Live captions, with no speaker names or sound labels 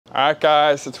All right,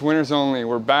 guys, it's winners only.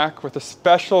 We're back with a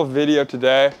special video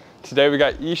today. Today we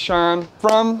got Ishan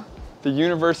from the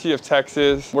University of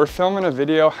Texas. We're filming a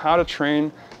video how to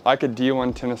train like a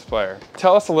D1 tennis player.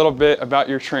 Tell us a little bit about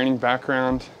your training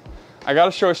background. I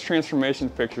gotta show us transformation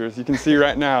pictures. You can see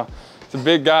right now, it's a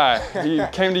big guy. He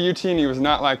came to UT and he was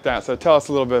not like that. So tell us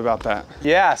a little bit about that.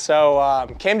 Yeah, so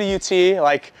came to UT,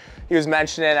 like he was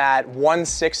mentioning, at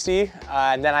 160.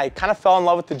 And then I kind of fell in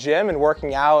love with the gym and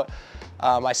working out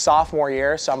my sophomore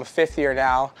year. So I'm a fifth year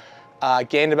now.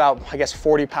 Gained about, I guess,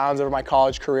 40 pounds over my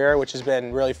college career, which has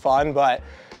been really fun. But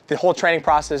the whole training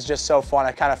process is just so fun.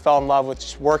 I kind of fell in love with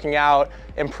just working out,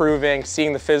 improving,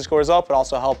 seeing the physical result, but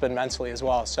also helping mentally as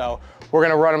well. So we're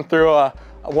gonna run them through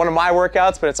one of my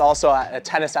workouts, but it's also a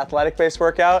tennis athletic-based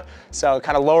workout. So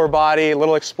kind of lower body, a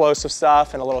little explosive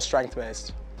stuff, and a little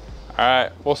strength-based. All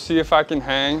right, we'll see if I can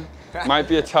hang. Might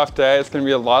be a tough day. It's gonna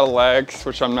be a lot of legs,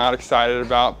 which I'm not excited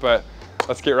about, but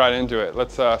let's get right into it.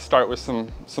 Let's start with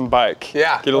some bike.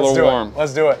 Yeah, get a little warm.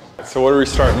 Let's do it. So what are we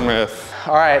starting with?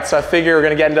 All right, so I figure we're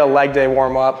gonna get into a leg day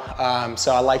warm up.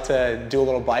 So I like to do a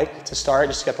little bike to start,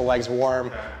 just to get the legs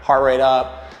warm, heart rate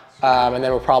up, and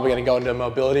then we're probably gonna go into a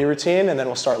mobility routine, and then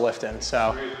we'll start lifting.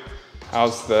 So,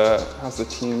 how's the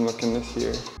team looking this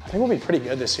year? I think we'll be pretty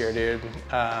good this year, dude.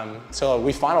 So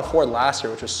we Final Four'd last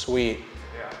year, which was sweet.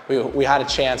 We had a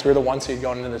chance. We were the 1 seed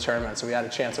going into the tournament, so we had a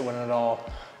chance at winning it all.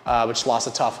 We just lost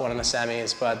a tough one in the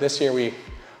semis, but this year we,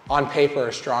 on paper,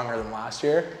 are stronger than last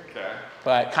year. Okay.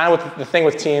 But kind of the thing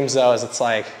with teams though is it's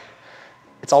like,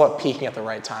 it's all about peaking at the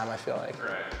right time, I feel like.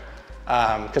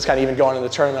 Right. Because kind of even going into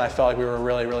the tournament, I felt like we were a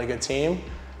really, really good team,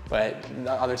 but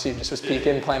the other team just was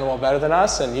peaking, playing a little better than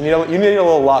us, and you need a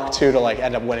little luck too to like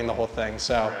end up winning the whole thing.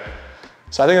 So,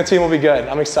 so I think the team will be good.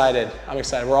 I'm excited.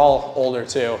 We're all older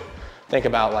too. Think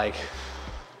about like,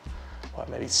 what,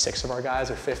 maybe 6 of our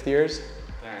guys are fifth years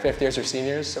or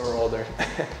seniors, so we're older.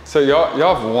 So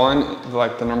y'all have won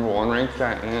like the #1 ranked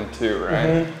guy and 2, right?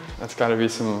 Mm-hmm. That's got to be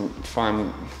some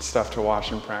fun stuff to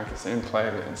watch and practice and play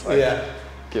against. Like,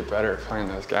 get better at playing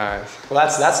those guys. Well,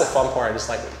 that's the fun part. Just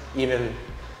like, even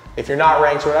if you're not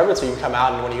ranked or whatever, so you can come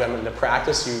out and when you get into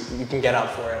practice, you can get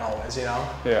up for it always, you know?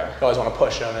 Yeah. You always want to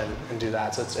push them and do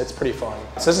that, so it's pretty fun.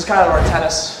 So this is kind of our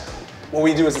tennis, what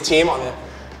we do as a team on it.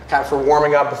 Kind of for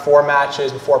warming up before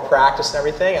matches, before practice and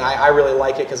everything. And I really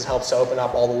like it because it helps to open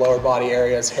up all the lower body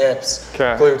areas, hips,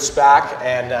 glutes, back,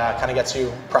 and kind of gets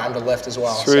you primed to lift as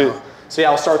well. Sweet. So yeah,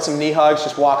 we'll start with some knee hugs,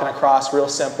 just walking across, real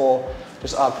simple,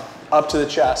 just up to the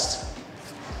chest.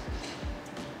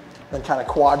 Then kind of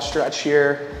quad stretch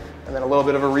here, and then a little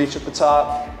bit of a reach at the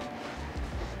top.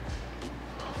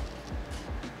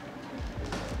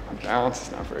 My balance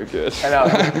is not very good. I know,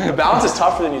 the balance is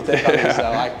tougher than you think on these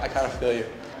though, I kind of feel you.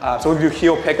 So we'll do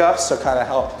heel pickups, so kind of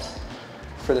help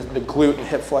for the glute and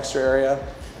hip flexor area.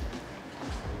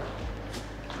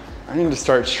 I need to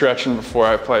start stretching before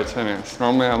I play tennis.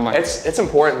 Normally I'm like, it's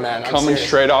important, man. Coming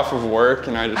straight off of work,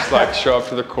 and I just like show up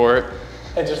to the court.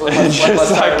 And just let's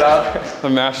start it up. The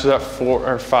match is at 4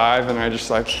 or 5, and I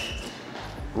just like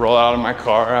roll out of my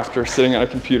car after sitting at a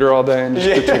computer all day and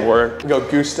just get to work. Go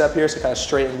goose step here, so kind of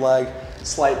straighten leg,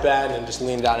 slight bend, and just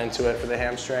lean down into it for the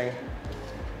hamstring.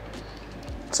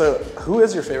 So, who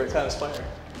is your favorite tennis player?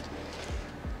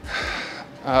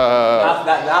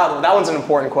 That one's an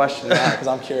important question because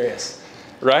I'm curious.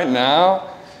 Right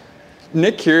now,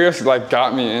 Nick Kyrgios like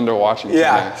got me into watching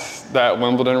tennis. That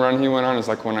Wimbledon run he went on is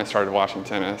like when I started watching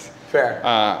tennis. Fair.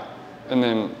 And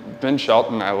then Ben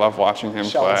Shelton, I love watching him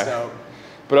play. Dope.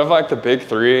 But of like the big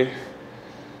 3,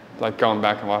 like going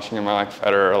back and watching him, I like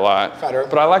Federer a lot.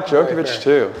 But I like Djokovic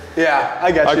too. Yeah,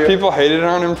 I get you. Like people hated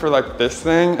on him for like this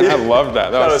thing, and I loved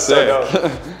that. That was sick. So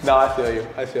dope. No, I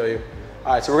feel you.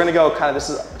 All right, so we're gonna go kind of,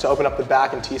 this is to open up the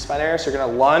back and T-spine area. So you're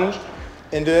gonna lunge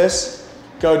into this,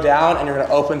 go down, and you're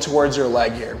gonna open towards your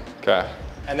leg here. Okay.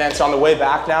 And then so on the way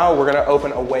back now, we're gonna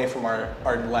open away from our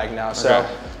leg now. So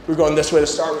we're going this way to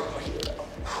start. We're going here now.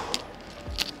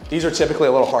 These are typically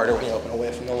a little harder when you open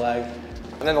away from the leg.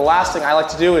 And then the last thing I like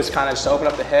to do is kind of just open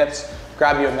up the hips,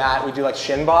 grab you a mat. We do like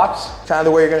shin box. Kind of the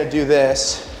way you're gonna do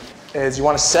this is you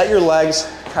wanna set your legs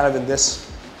kind of in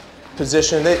this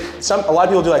position. A lot of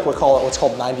people do like what's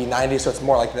called 90-90, so it's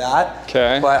more like that.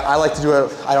 Okay. But I like to do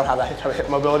it, I don't have that type of hip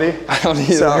mobility. I don't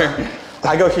either. So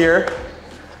I go here,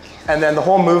 and then the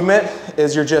whole movement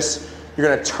is you're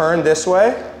gonna turn this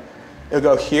way, you'll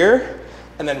go here,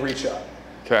 and then reach up.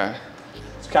 Okay.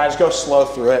 So kind of just go slow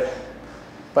through it.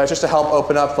 But it's just to help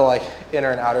open up the like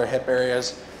inner and outer hip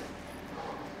areas.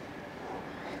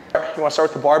 You want to start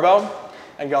with the barbell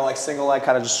and go like single leg,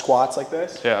 kind of just squats like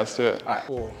this? Yeah, let's do it. All right,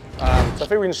 cool. So I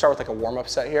think we can start with like a warm-up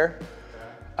set here.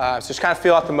 So just kind of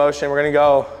feel out the motion. We're gonna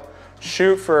go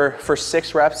shoot for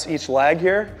 6 reps each leg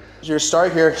here. So you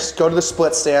start here, go to the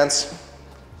split stance.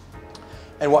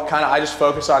 And I just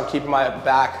focus on keeping my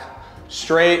back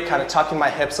straight, kind of tucking my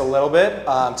hips a little bit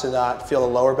to not feel the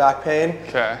lower back pain.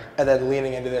 Okay. And then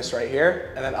leaning into this right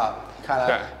here, and then up.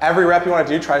 Kind of every rep you want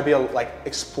to do, try to be like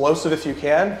explosive if you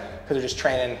can, because you're just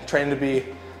training to be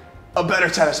a better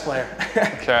tennis player.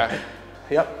 Okay.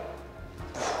 Yep.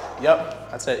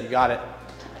 That's it. You got it.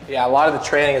 Yeah, a lot of the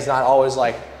training is not always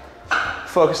like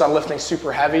focused on lifting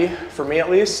super heavy, for me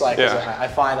at least. Like, I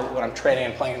find when I'm training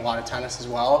and playing a lot of tennis as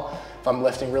well, if I'm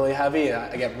lifting really heavy,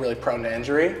 I get really prone to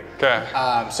injury. Okay.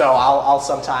 So I'll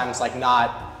sometimes like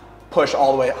not push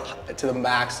all the way to the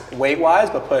max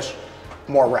weight-wise, but push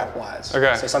more rep-wise.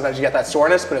 Okay. So sometimes you get that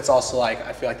soreness, but it's also like,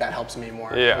 I feel like that helps me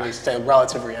more. Yeah. At least stay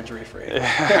relatively injury-free.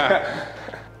 Yeah.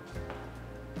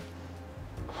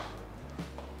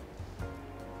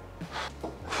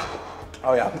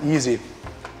 Oh yeah, easy.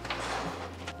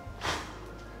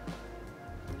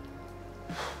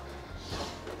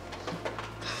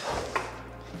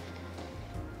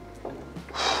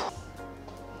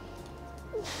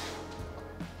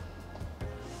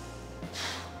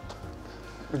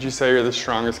 Would you say you're the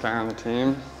strongest guy on the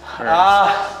team?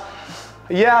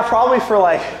 Yeah, probably for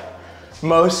like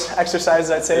most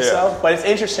exercises I'd say so. But it's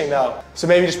interesting though. So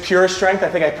maybe just pure strength, I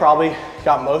think I probably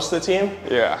got most of the team.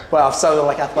 Yeah. Well, some of the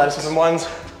like athleticism ones,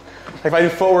 like if I do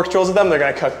footwork drills with them, they're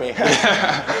gonna cook me.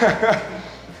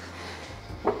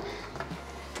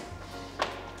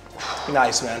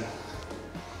 Nice, man.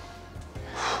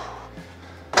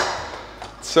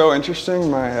 It's so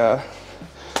interesting.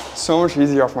 So much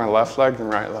easier off my left leg than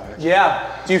right leg.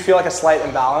 Yeah. Do you feel like a slight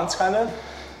imbalance, kind of?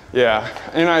 Yeah.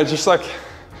 And I just like,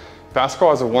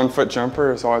 basketball as a 1 foot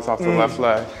jumper is always off the left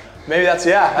leg. Maybe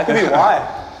that could be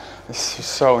why. It's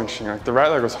just so interesting. Like the right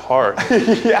leg was hard.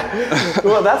 Yeah.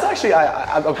 Well, that's actually,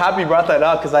 I'm happy you brought that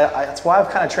up, because that's why I've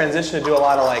kind of transitioned to do a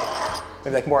lot of like,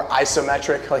 maybe like more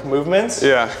isometric like movements.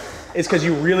 Yeah. It's because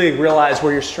you really realize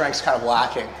where your strength's kind of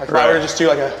lacking. Like if I were to just do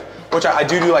like which I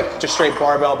do like just straight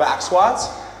barbell back squats.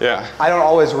 Yeah. I don't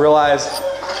always realize,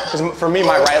 because for me,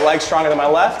 my right leg's stronger than my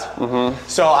left.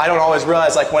 So I don't always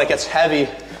realize like when it gets heavy,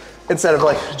 instead of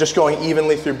like just going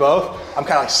evenly through both, I'm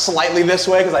kind of like slightly this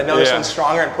way because I know this one's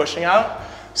stronger and pushing out.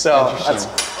 So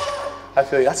I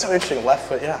feel that's so interesting. Left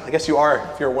foot, yeah. I guess you are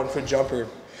if you're a 1 foot jumper.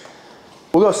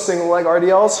 We'll go single leg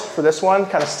RDLs for this one,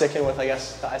 kind of sticking with, I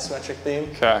guess, the isometric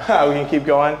theme. Okay. We can keep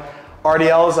going.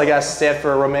 RDLs, I guess, stand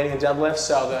for Romanian deadlift.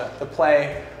 So the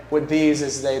play with these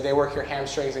is they work your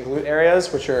hamstrings and glute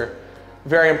areas, which are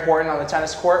very important on the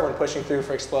tennis court when pushing through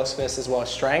for explosiveness as well as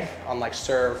strength on like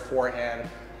serve, forehand,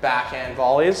 backhand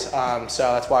volleys. So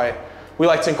that's why we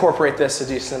like to incorporate this a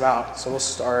decent amount. So we'll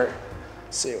start,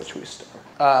 let's see which we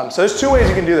start. So there's 2 ways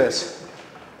you can do this.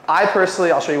 I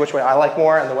personally, I'll show you which way I like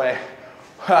more and the way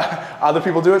other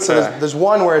people do it. So there's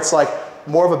one where it's like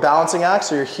more of a balancing act.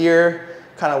 So you're here,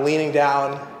 kind of leaning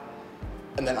down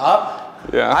and then up.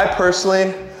 Yeah. I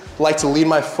personally like to lean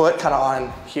my foot kind of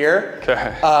on here.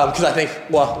 Okay. Because I think,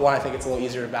 well, one, I think it's a little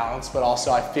easier to balance, but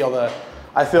also I feel it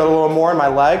a little more in my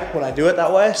leg when I do it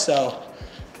that way. So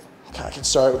I can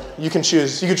start, you can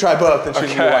choose, you can try both and choose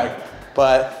what you like.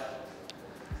 But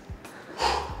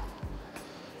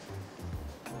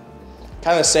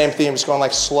kind of the same theme, just going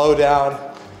like slow down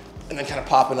and then kind of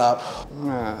popping up. I'm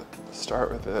gonna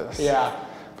start with this. Yeah.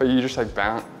 But you just like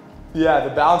bounce. Yeah, the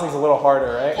balancing's a little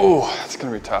harder, right? Oh, that's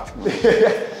gonna be tough.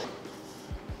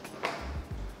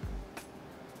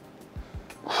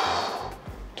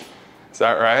 Is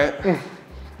that right?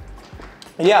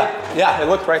 Yeah, it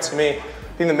looked right to me. I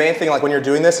think the main thing, like when you're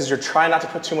doing this, is you're trying not to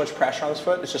put too much pressure on this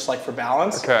foot. It's just like for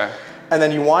balance. Okay. And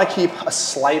then you want to keep a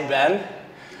slight bend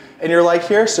in your leg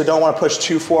here, so don't want to push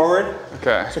too forward.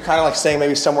 Okay. So kind of like staying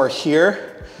maybe somewhere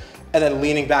here, and then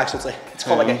leaning back. So it's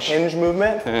called like a hinge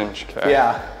movement. Hinge. Okay.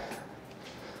 Yeah.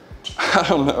 I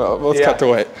don't know. Let's cut the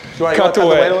weight. Do you want to cut the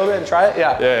weight a little bit and try it?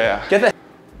 Yeah. Yeah. Get the.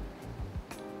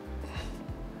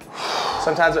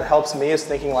 Sometimes what helps me is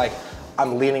thinking like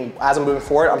I'm leaning, as I'm moving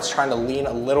forward, I'm just trying to lean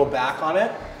a little back on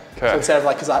it. Okay. So instead of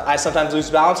like, because I sometimes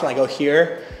lose balance when I go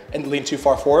here and lean too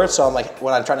far forward. So I'm like,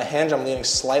 when I'm trying to hinge, I'm leaning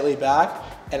slightly back.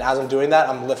 And as I'm doing that,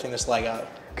 I'm lifting this leg up.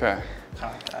 Okay.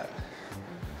 Kind of like that.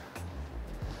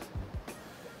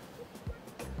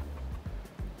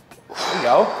 There you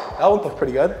go. That would look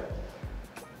pretty good.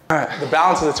 All right. The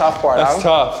balance is the tough part. That's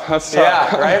tough. That's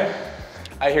tough. Yeah, right?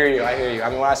 I hear you. I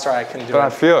mean, when I started, I couldn't do it. But I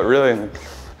feel it really in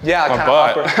yeah, my kind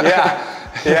butt. of awkward.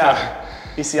 Yeah.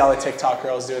 You see all the TikTok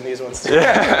girls doing these ones too.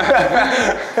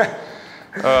 Yeah.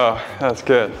 Oh, that's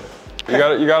good. You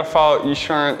gotta follow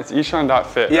Eshan. It's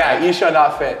eshan.fit. Yeah, right?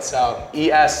 eshan.fit. So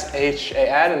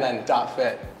ESHAN and then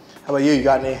 .fit. How about you? You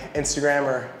got any Instagram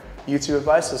or YouTube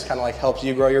advice that's kind of like helped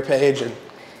you grow your page and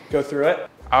go through it?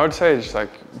 I would say just like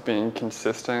being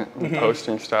consistent and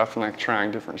posting stuff and like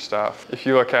trying different stuff. If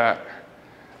you look at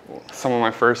some of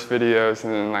my first videos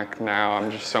and then like now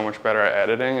I'm just so much better at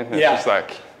editing, and it's just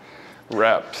like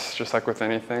reps, just like with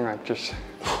anything, like just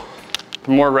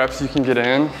the more reps you can get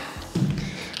in,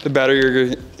 the better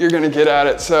you're gonna get at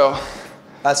it. So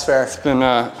that's fair. It's been,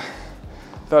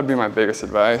 that'd be my biggest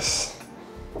advice.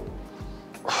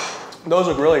 Those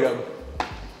look really good.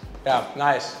 Yeah,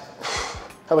 nice.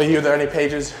 How about you? Are there any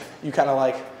pages you kind of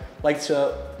like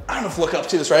to, I don't know if look up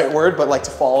to is the right word, but like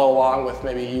to follow along with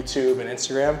maybe YouTube and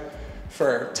Instagram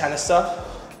for tennis stuff?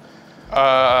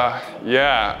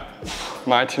 Yeah,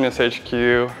 My Tennis HQ.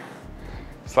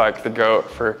 It's like the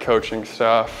GOAT for coaching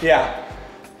stuff. Yeah.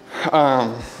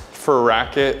 For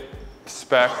racket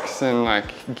specs and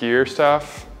like gear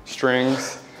stuff,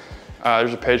 strings,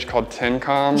 there's a page called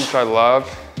Tincom, which I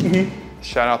love.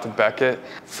 Shout out to Beckett.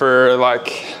 For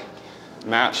like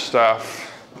match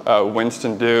stuff,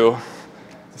 Winston Dew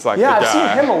is like the guy. Yeah,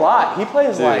 I've seen him a lot. He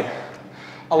plays like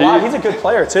a lot. He's a good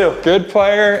player too. Good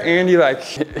player, and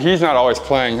he's not always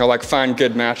playing. He'll like find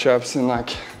good matchups, and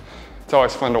like it's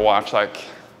always fun to watch, like,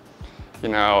 you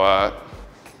know,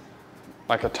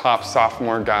 like a top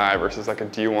sophomore guy versus like a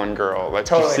D1 girl. Like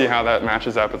to see how that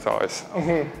matches up. It's always,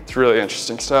 it's really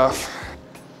interesting stuff.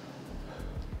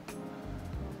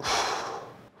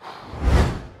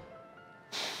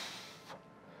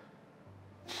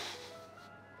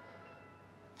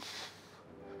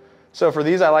 So for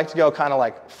these, I like to go kind of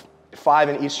like 5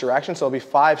 in each direction. So it'll be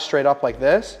 5 straight up like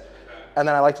this. And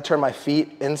then I like to turn my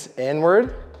feet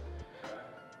inward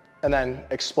and then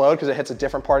explode because it hits a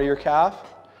different part of your calf.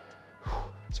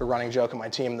 It's a running joke of my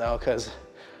team though, because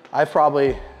I've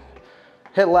probably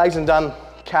hit legs and done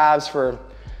calves for,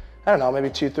 I don't know, maybe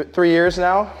 2-3 years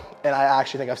now. And I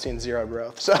actually think I've seen 0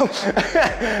 growth, so.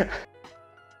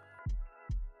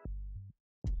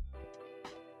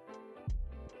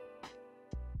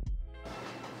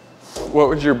 What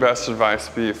would your best advice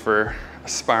be for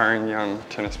aspiring young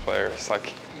tennis players?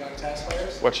 Like, Young tennis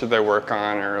players? what should they work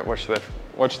on, or what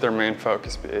should their main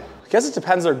focus be? I guess it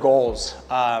depends their goals.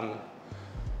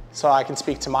 So I can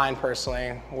speak to mine personally,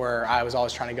 where I was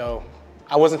always trying to go,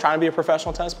 I wasn't trying to be a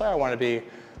professional tennis player, I wanted to be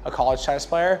a college tennis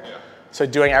player. Yeah. So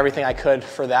doing everything I could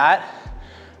for that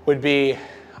would be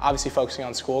obviously focusing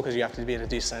on school, because you have to be in a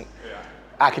decent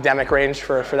academic range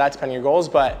for that, depending on your goals,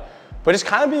 but just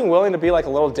kind of being willing to be like a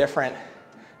little different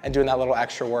and doing that little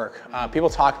extra work. People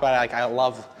talk about it, like I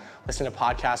love listening to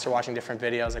podcasts or watching different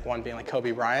videos, like one being like Kobe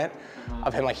Bryant,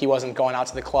 of him like he wasn't going out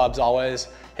to the clubs always.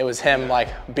 It was him like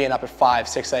being up at 5,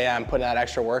 6 a.m., putting that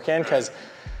extra work in, because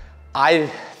I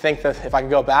think that if I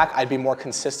could go back, I'd be more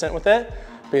consistent with it.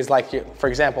 Because like, for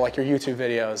example, like your YouTube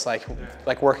videos,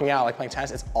 like working out, like playing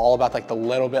tennis, it's all about like the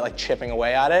little bit, like chipping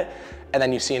away at it. And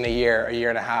then you see in a year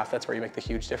and a half, that's where you make the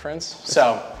huge difference.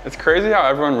 So it's crazy how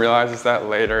everyone realizes that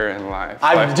later in life.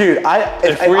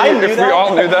 If we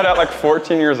all knew that at like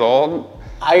 14 years old,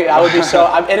 I would be so,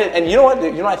 and you know what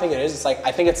I think it is? It's like,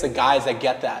 I think it's the guys that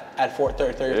get that at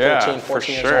 13,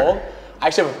 14 years old.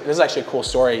 Actually, this is actually a cool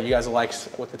story you guys will like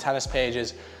with the tennis page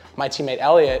is my teammate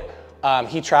Elliot,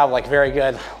 he traveled like very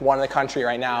good, one in the country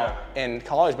right now in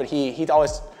college, but he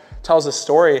always tells this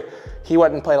story. He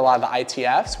went and played a lot of the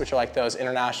ITFs, which are like those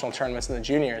international tournaments in the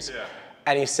juniors. Yeah.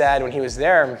 And he said when he was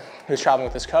there, he was traveling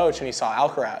with his coach and he saw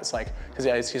Alcaraz, like,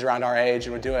 because he's around our age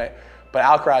and would do it. But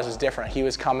Alcaraz was different. He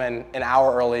was coming an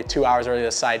hour early, 2 hours early to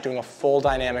the site, doing a full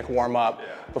dynamic warm up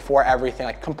before everything,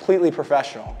 like completely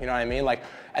professional, you know what I mean? Like,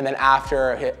 and then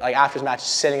after his match,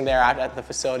 sitting there at the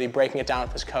facility, breaking it down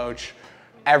with his coach,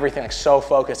 everything like so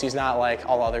focused. He's not like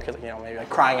all other kids, you know, maybe like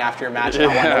crying after your match and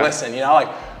not wanting to listen, you know, like.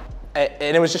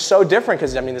 And it was just so different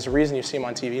because, I mean, there's a reason you see him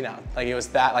on TV now. Like, it was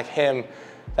that, like him,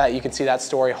 that you can see that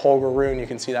story. Holger Rune, you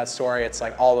can see that story. It's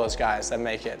like all those guys that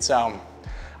make it. So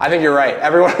I think you're right.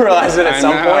 Everyone realizes it at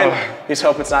some point. You just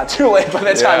hope it's not too late by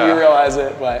the time you realize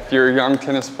it. But if you're a young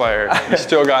tennis player, you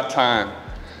still got time.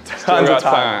 Tons of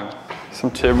time. Some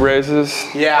tib raises.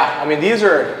 Yeah, I mean, these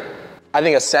are, I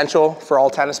think, essential for all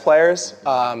tennis players.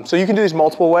 So you can do these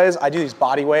multiple ways. I do these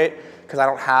body weight because I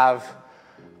don't have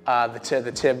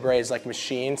the tib raise like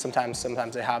machine. Sometimes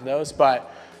they have those,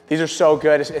 but these are so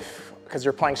good because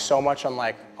you're playing so much on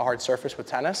like a hard surface with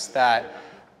tennis that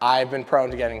I've been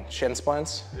prone to getting shin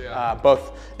splints,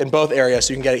 in both areas.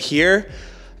 So you can get it here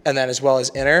and then as well as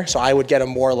inner. So I would get them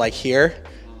more like here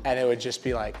and it would just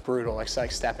be like brutal, like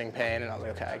stepping pain, and I was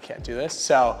like, okay, I can't do this.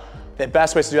 So the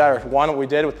best ways to do that are one, what we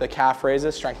did with the calf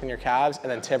raises, strengthen your calves,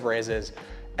 and then tib raises.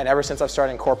 And ever since I've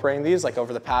started incorporating these, like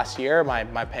over the past year,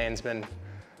 my pain's been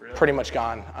pretty much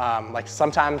gone. Like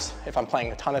sometimes if I'm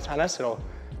playing a ton of tennis, it'll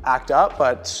act up,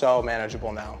 but so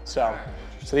manageable now. So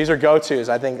these are go-tos.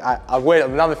 I think,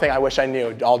 another thing I wish I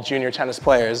knew, all junior tennis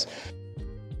players,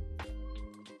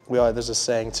 there's a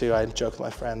saying too, I joke with my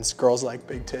friends, girls like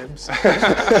big tibs.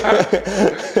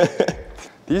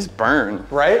 These burn.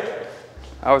 Right?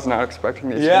 I was not expecting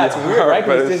these. Yeah, it's weird, right?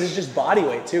 Because this is just body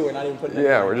weight too. We're not even putting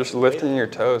Yeah, we're just lifting your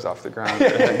toes off the ground.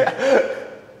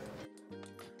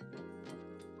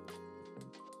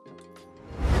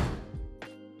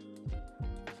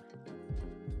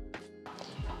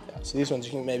 So these ones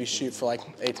you can maybe shoot for like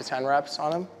 8 to 10 reps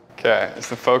on them. Okay, is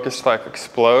the focus like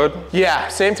explode? Yeah,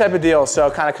 same type of deal.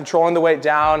 So kind of controlling the weight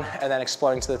down and then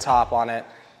exploding to the top on it.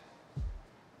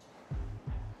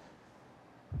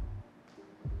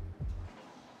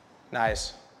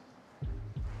 Nice.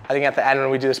 I think at the end when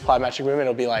we do this plyometric movement,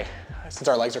 it'll be like, since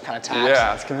our legs are kind of taxed,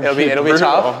 yeah, it's gonna it'll be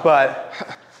tough, but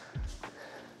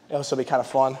it'll also be kind of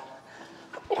fun.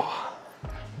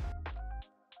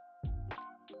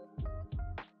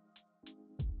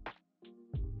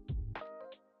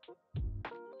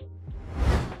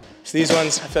 So these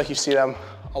ones, I feel like you see them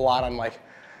a lot on like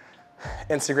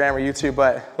Instagram or YouTube,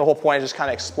 but the whole point is just kind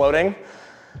of exploding.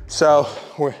 So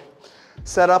we're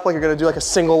set up like you're gonna do like a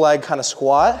single leg kind of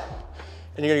squat,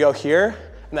 and you're gonna go here,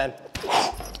 and then,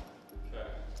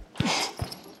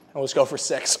 and we'll just go for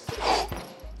 6.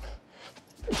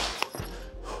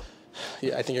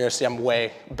 Yeah, I think you're gonna see I'm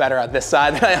way better at this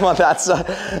side than I am on that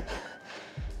side.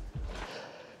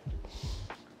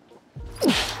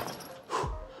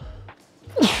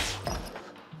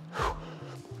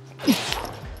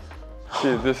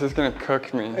 Dude, this is gonna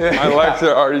cook me. My legs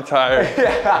are already tired.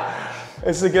 Yeah,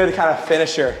 this is a good kind of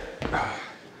finisher.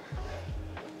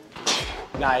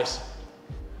 Nice.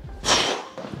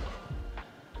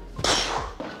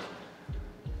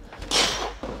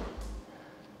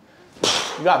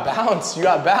 You got bounce, you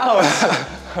got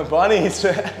bounce. Bunnies.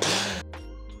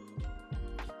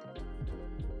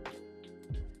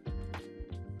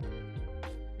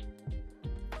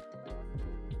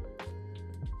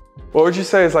 What would you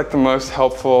say is like the most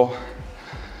helpful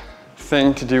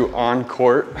thing to do on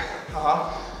court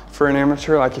for an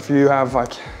amateur? Like if you have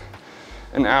like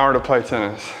an hour to play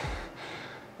tennis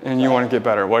and you want to get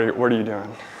better, what are you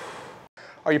doing?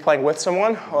 Are you playing with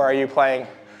someone or are you playing,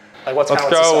 like what's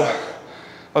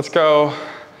Let's go,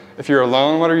 if you're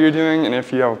alone, what are you doing? And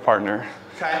if you have a partner,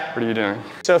 what are you doing?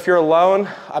 So if you're alone,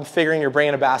 I'm figuring you're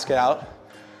bringing a basket out.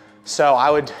 So I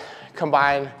would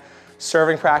combine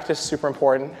serving practice, super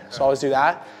important, so always do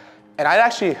that. And I'd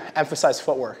actually emphasize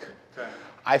footwork.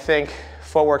 I think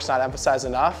footwork's not emphasized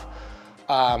enough.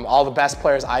 All the best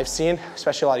players I've seen,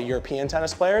 especially a lot of European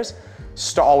tennis players,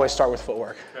 always start with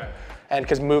footwork. And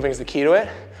because moving is the key to it.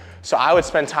 So I would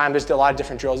spend time, there's a lot of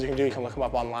different drills you can do. You can look them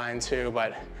up online too,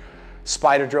 but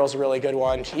spider drill's a really good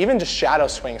one. Even just shadow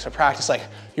swing, so practice like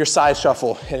your side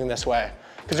shuffle hitting this way.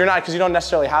 Because you don't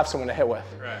necessarily have someone to hit with.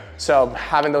 So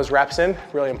having those reps in,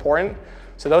 really important.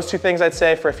 So those two things I'd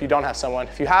say for if you don't have someone.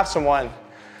 If you have someone,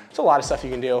 there's a lot of stuff you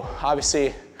can do.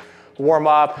 Obviously, warm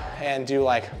up and do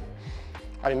like,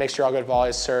 make sure you're all good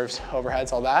volleys, serves,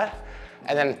 overheads, all that.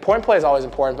 And then point play is always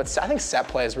important, but I think set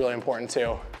play is really important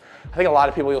too. I think a lot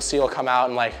of people you'll see will come out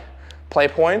and like play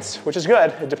points, which is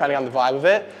good, depending on the vibe of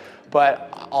it.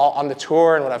 But on the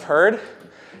tour and what I've heard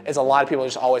is a lot of people are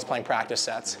just always playing practice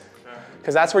sets.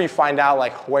 Because that's where you find out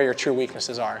like where your true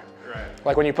weaknesses are.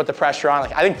 Like when you put the pressure on,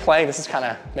 like I think playing, this is kind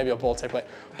of maybe a bold take, but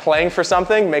playing for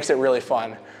something makes it really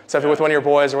fun. So if you're with one of your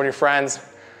boys or one of your friends,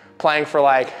 playing for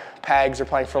like pegs or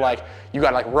playing for like, you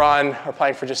gotta like run or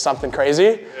playing for just something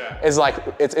crazy is like,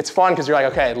 it's fun because you're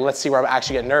like, okay, let's see where I'm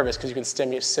actually getting nervous because you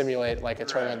can simulate like a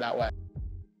tournament that way.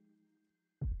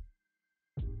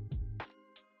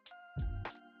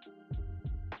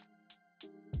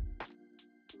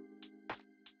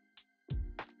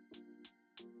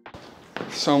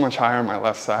 So much higher on my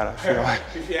left side, I feel like.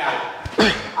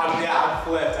 I'm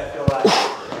flipped, I feel like.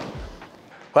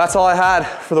 Well, that's all I had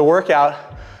for the workout.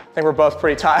 I think we're both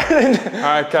pretty tired. All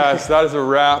right, guys, that is a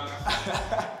wrap.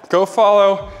 Go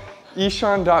follow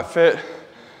ishan.fit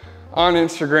on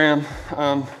Instagram.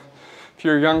 If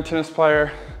you're a young tennis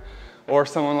player or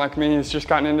someone like me who's just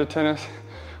gotten into tennis,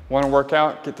 want to work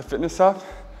out, get the fitness up,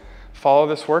 follow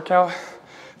this workout.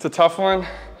 It's a tough one.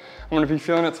 I'm going to be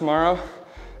feeling it tomorrow.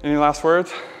 Any last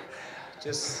words?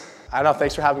 I don't know,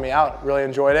 thanks for having me out. Really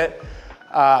enjoyed it.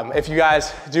 If you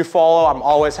guys do follow, I'm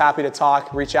always happy to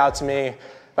talk. Reach out to me.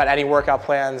 about any workout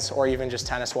plans or even just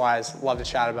tennis-wise. Love to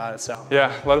chat about it. So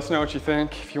yeah, let us know what you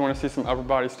think. If you want to see some upper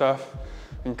body stuff,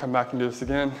 we can come back and do this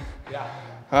again.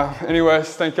 yeah.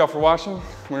 Anyways, thank y'all for watching.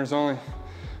 Winners only.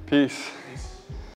 Peace.